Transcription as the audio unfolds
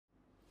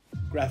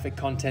Graphic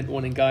content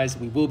warning, guys,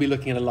 we will be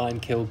looking at a lion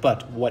kill,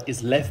 but what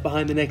is left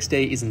behind the next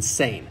day is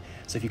insane.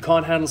 So if you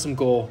can't handle some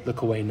gore,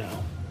 look away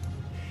now.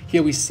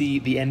 Here we see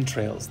the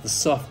entrails, the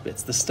soft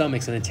bits, the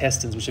stomachs and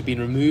intestines which have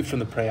been removed from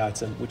the prey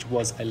item, which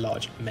was a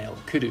large male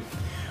kudu.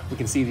 We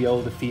can see the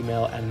older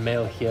female and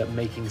male here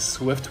making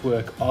swift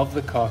work of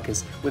the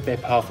carcass with their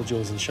powerful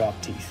jaws and sharp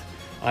teeth.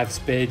 I've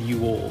spared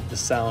you all the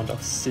sound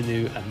of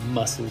sinew and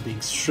muscle being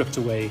stripped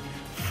away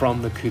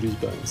from the kudu's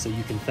bones, so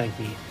you can thank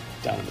me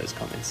down in those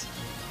comments.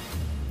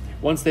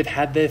 Once they've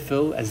had their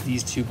fill, as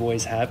these two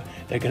boys have,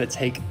 they're going to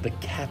take the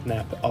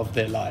catnap of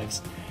their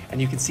lives.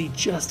 And you can see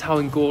just how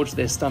engorged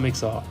their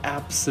stomachs are,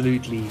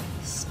 absolutely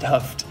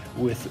stuffed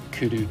with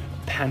kudu,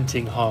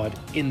 panting hard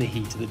in the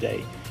heat of the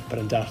day, but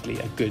undoubtedly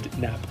a good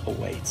nap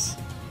awaits.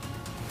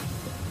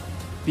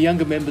 The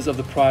younger members of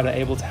the pride are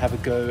able to have a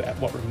go at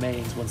what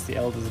remains once the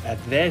elders have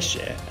had their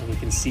share, and we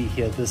can see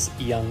here this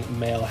young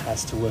male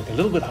has to work a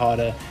little bit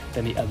harder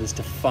than the others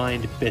to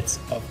find bits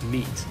of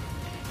meat.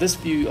 This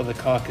view of the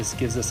carcass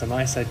gives us a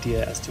nice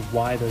idea as to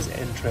why those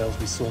entrails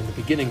we saw in the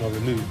beginning are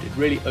removed. It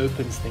really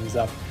opens things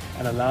up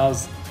and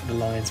allows the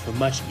lions for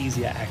much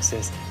easier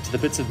access to the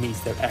bits of meat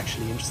they're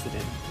actually interested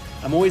in.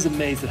 I'm always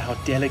amazed at how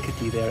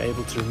delicately they are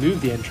able to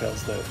remove the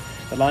entrails though.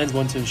 The lions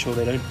want to ensure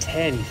they don't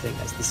tear anything,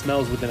 as the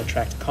smells would then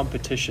attract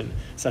competition,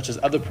 such as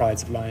other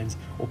prides of lions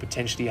or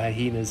potentially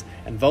hyenas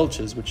and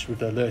vultures, which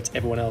would alert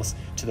everyone else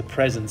to the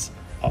presence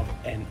of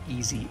an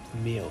easy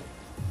meal.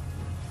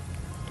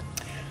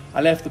 I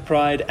left the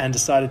pride and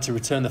decided to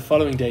return the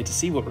following day to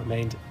see what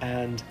remained,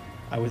 and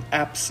I was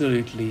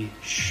absolutely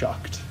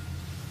shocked.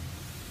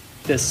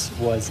 This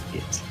was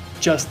it.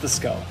 Just the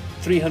skull.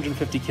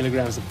 350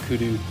 kilograms of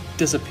kudu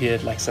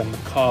disappeared like some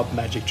macabre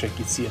magic trick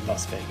you'd see in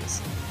Las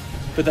Vegas.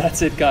 But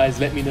that's it, guys.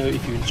 Let me know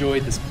if you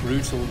enjoyed this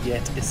brutal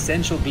yet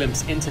essential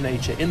glimpse into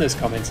nature in those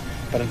comments.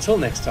 But until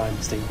next time,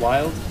 stay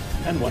wild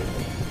and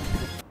wonderful.